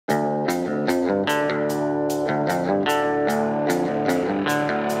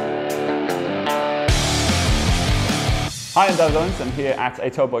Hi, I'm David Owens. I'm here at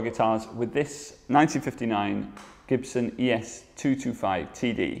Atoyboy Guitars with this 1959 Gibson ES-225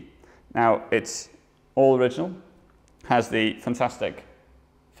 TD. Now, it's all original, has the fantastic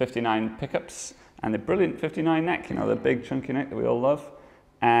 59 pickups and the brilliant 59 neck, you know, the big chunky neck that we all love.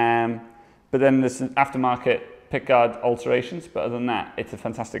 But then there's some aftermarket pickguard alterations, but other than that, it's a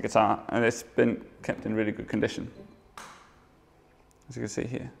fantastic guitar and it's been kept in really good condition. As you can see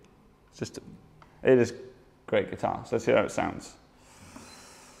here, it is great guitar. So let's see how it sounds.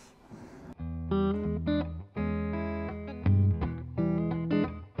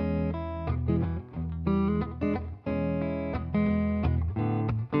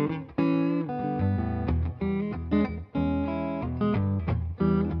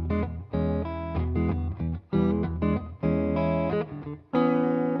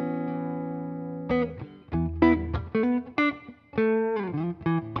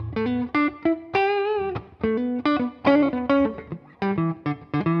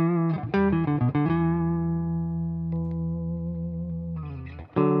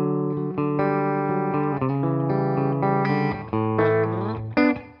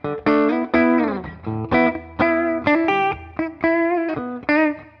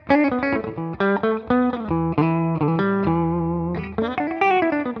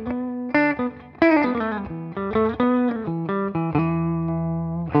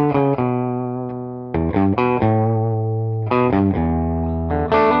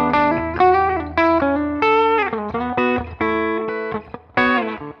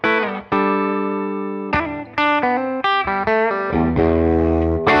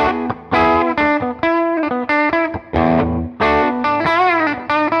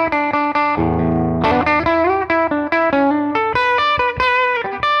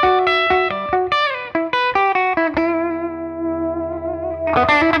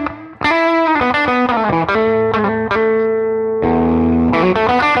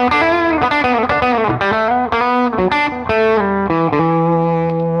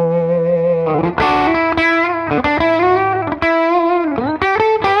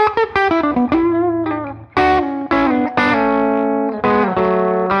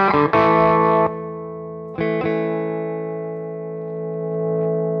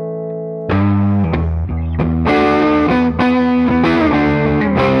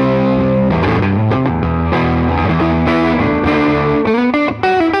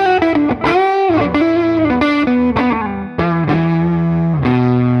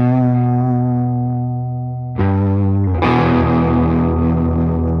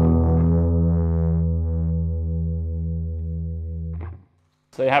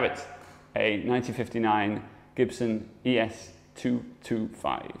 So you have it, a 1959 Gibson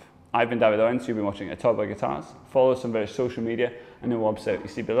ES-225. I've been David Owens, you've been watching Atoyboy Guitars. Follow us on various social media and the website you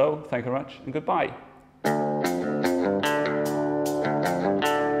see below. Thank you very much and goodbye.